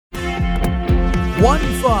One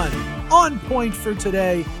fund, on point for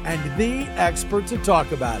today, and the expert to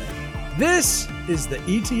talk about it. This is the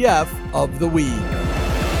ETF of the week.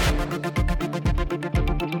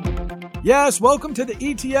 Yes, welcome to the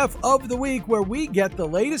ETF of the week, where we get the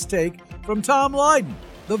latest take from Tom Lydon,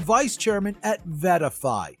 the vice chairman at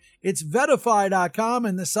VettaFi. It's VettaFi.com,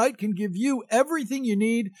 and the site can give you everything you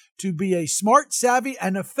need to be a smart, savvy,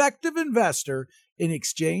 and effective investor in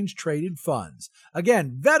exchange-traded funds.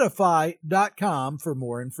 Again, VettaFi.com for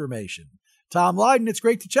more information. Tom Lydon, it's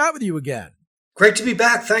great to chat with you again. Great to be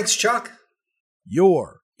back. Thanks, Chuck.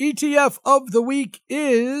 Your ETF of the week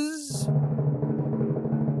is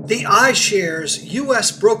the iShares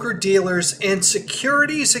U.S. Broker-Dealers and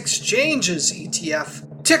Securities Exchanges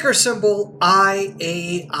ETF, ticker symbol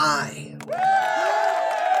IAI.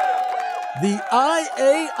 The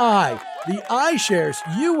IAI, the iShares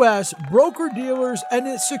U.S. Broker-Dealers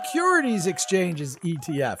and Securities Exchanges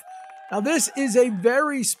ETF. Now, this is a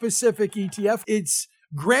very specific ETF. It's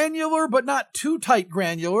granular, but not too tight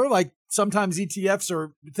granular. Like sometimes ETFs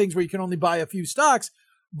are things where you can only buy a few stocks.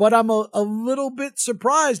 But I'm a little bit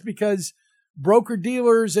surprised because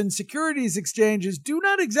broker-dealers and securities exchanges do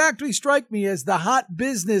not exactly strike me as the hot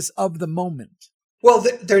business of the moment. Well,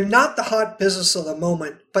 they're not the hot business of the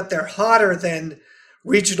moment, but they're hotter than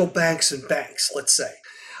regional banks and banks, let's say.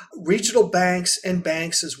 Regional banks and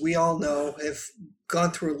banks, as we all know, have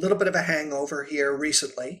gone through a little bit of a hangover here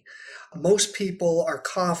recently. Most people are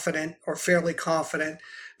confident or fairly confident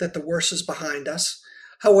that the worst is behind us.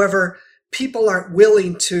 However, people aren't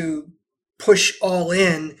willing to push all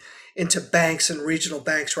into banks and regional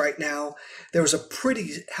banks right now. There was a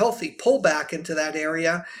pretty healthy pullback into that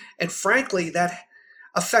area. And frankly, that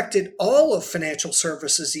affected all of financial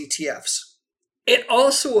services ETFs. It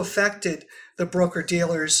also affected the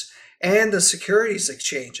broker-dealers and the securities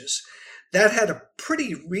exchanges. That had a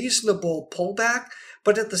pretty reasonable pullback,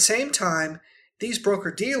 but at the same time, these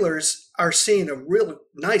broker-dealers are seeing a real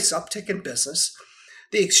nice uptick in business.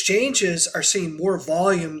 The exchanges are seeing more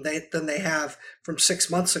volume than they have from 6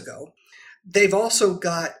 months ago. They've also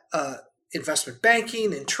got investment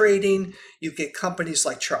banking and trading. You get companies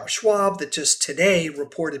like Charles Schwab that just today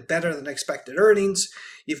reported better than expected earnings.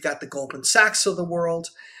 You've got the Goldman Sachs of the world.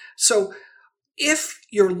 So if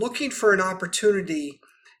you're looking for an opportunity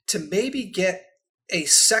to maybe get a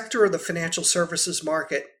sector of the financial services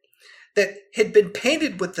market that had been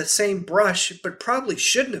painted with the same brush but probably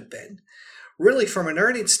shouldn't have been, really from an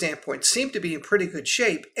earnings standpoint, seem to be in pretty good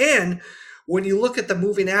shape. And when you look at the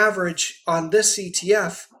moving average on this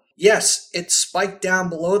ETF, yes, it spiked down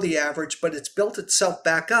below the average, but it's built itself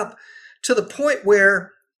back up to the point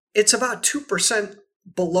where it's about 2%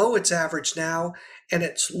 below its average now, and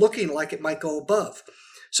it's looking like it might go above.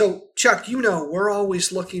 So, Chuck, you know we're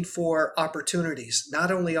always looking for opportunities,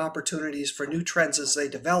 not only opportunities for new trends as they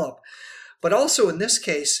develop, but also in this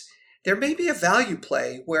case, there may be a value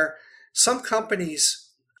play where some companies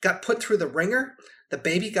got put through the ringer, the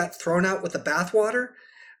baby got thrown out with the bathwater,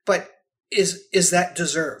 but is that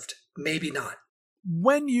deserved? Maybe not.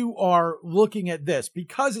 When you are looking at this,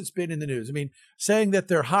 because it's been in the news, I mean, saying that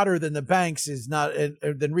they're hotter than the banks is not,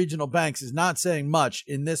 than regional banks is not saying much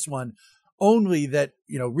in this one, only that,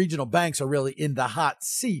 regional banks are really in the hot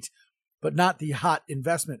seat, but not the hot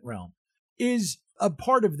investment realm. Is a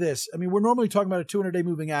part of this, I mean, we're normally talking about a 200-day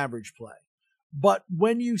moving average play. But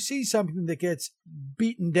when you see something that gets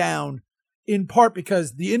beaten down, in part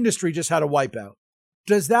because the industry just had a wipeout,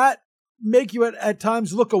 does that make you at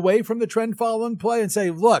times look away from the trend following play and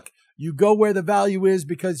say, look, you go where the value is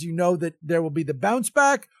because you know that there will be the bounce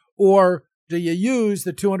back? Or do you use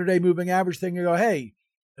the 200-day moving average thing and go, hey,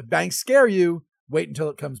 the banks scare you, wait until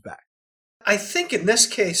it comes back? I think in this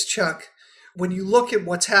case, Chuck, when you look at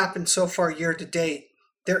what's happened so far year to date,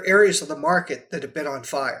 there are areas of the market that have been on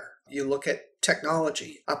fire. You look at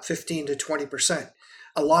technology, up 15 to 20%.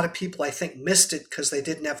 A lot of people, I think, missed it because they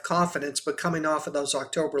didn't have confidence, but coming off of those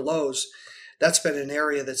October lows, that's been an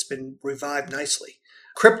area that's been revived nicely.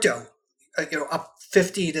 Crypto, up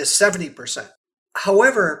 50 to 70%.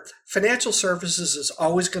 However, financial services is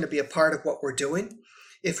always going to be a part of what we're doing.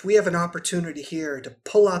 If we have an opportunity here to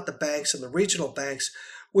pull out the banks and the regional banks,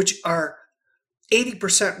 which are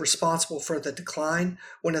 80% responsible for the decline,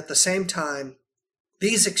 when at the same time,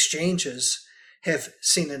 these exchanges have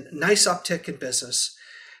seen a nice uptick in business.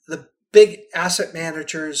 The big asset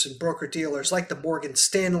managers and broker-dealers like the Morgan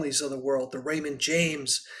Stanleys of the world, the Raymond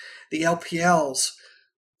James, the LPLs,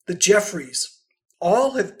 the Jefferies,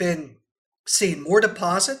 all have been seeing more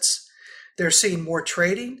deposits. They're seeing more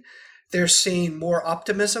trading. They're seeing more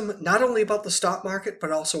optimism, not only about the stock market,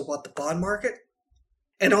 but also about the bond market.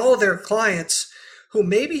 And all of their clients who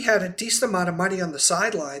maybe had a decent amount of money on the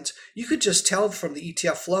sidelines, you could just tell from the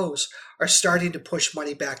ETF flows, are starting to push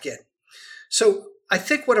money back in. So I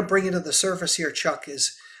think what I'm bringing to the surface here, Chuck,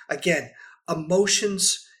 is, again,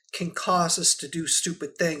 emotions can cause us to do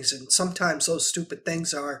stupid things. And sometimes those stupid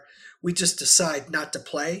things are, we just decide not to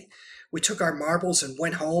play. We took our marbles and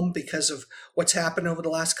went home because of what's happened over the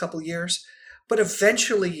last couple of years. But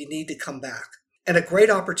eventually you need to come back. And a great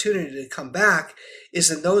opportunity to come back is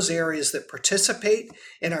in those areas that participate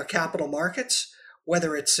in our capital markets,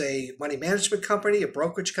 whether it's a money management company, a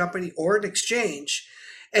brokerage company, or an exchange.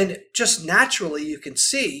 And just naturally, you can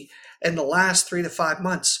see in the last 3 to 5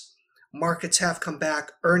 months, markets have come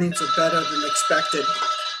back, earnings are better than expected.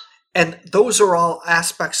 And those are all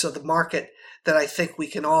aspects of the market that I think we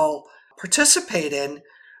can all participate in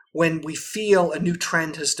when we feel a new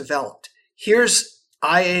trend has developed. Here's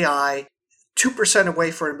IAI, 2%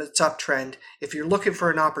 away from its uptrend. If you're looking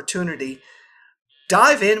for an opportunity,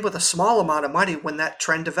 dive in with a small amount of money when that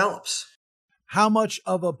trend develops. How much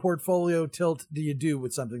of a portfolio tilt do you do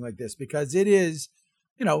with something like this? Because it is,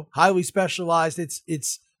 highly specialized.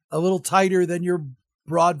 It's a little tighter than your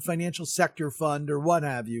broad financial sector fund or what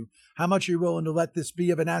have you. How much are you willing to let this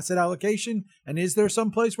be of an asset allocation? And is there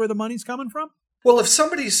some place where the money's coming from? Well, if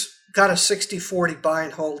somebody's got a 60-40 buy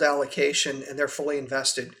and hold allocation and they're fully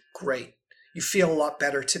invested, great. You feel a lot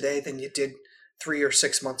better today than you did 3 or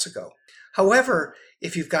 6 months ago. However,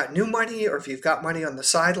 if you've got new money or if you've got money on the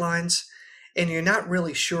sidelines and you're not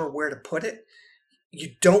really sure where to put it,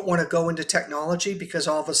 you don't want to go into technology because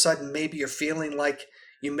all of a sudden maybe you're feeling like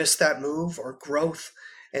you missed that move, or growth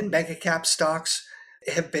and mega cap stocks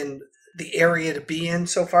have been the area to be in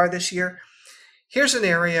so far this year. Here's an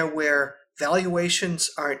area where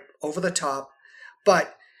valuations aren't over the top,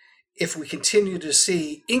 but if we continue to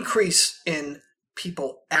see increase in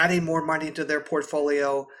people adding more money to their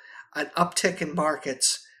portfolio, an uptick in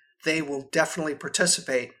markets, they will definitely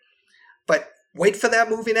participate. But wait for that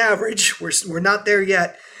moving average. We're not there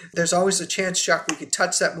yet. There's always a chance, Chuck, we could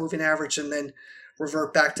touch that moving average and then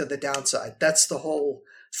revert back to the downside. That's the whole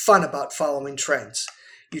fun about following trends.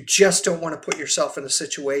 You just don't want to put yourself in a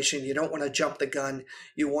situation. You don't want to jump the gun.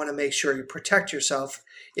 You want to make sure you protect yourself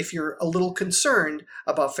if you're a little concerned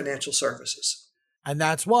about financial services. And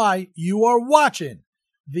that's why you are watching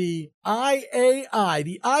the IAI,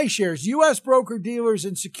 the iShares U.S. Broker Dealers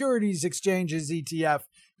and Securities Exchanges ETF,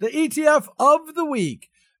 the ETF of the week.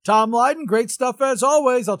 Tom Lydon, great stuff as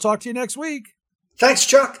always. I'll talk to you next week. Thanks,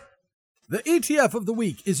 Chuck. The ETF of the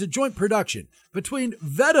week is a joint production between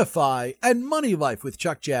VettaFi and Money Life with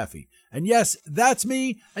Chuck Jaffe. And yes, that's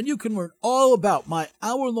me, and you can learn all about my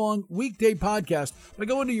hour-long weekday podcast by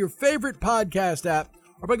going to your favorite podcast app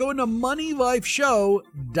or by going to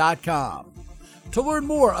MoneyLifeShow.com. To learn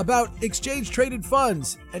more about exchange-traded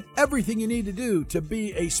funds and everything you need to do to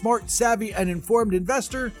be a smart, savvy, and informed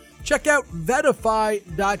investor, check out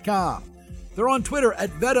VettaFi.com. They're on Twitter at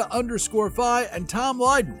Vetta_Fi, and Tom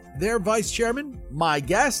Lydon, their vice chairman, my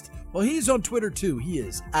guest, well, he's on Twitter too. He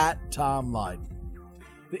is at Tom Lydon.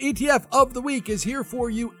 The ETF of the week is here for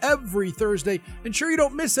you every Thursday. Ensure you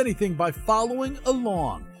don't miss anything by following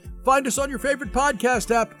along. Find us on your favorite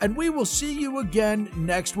podcast app, and we will see you again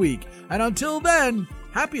next week. And until then,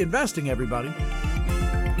 happy investing, everybody.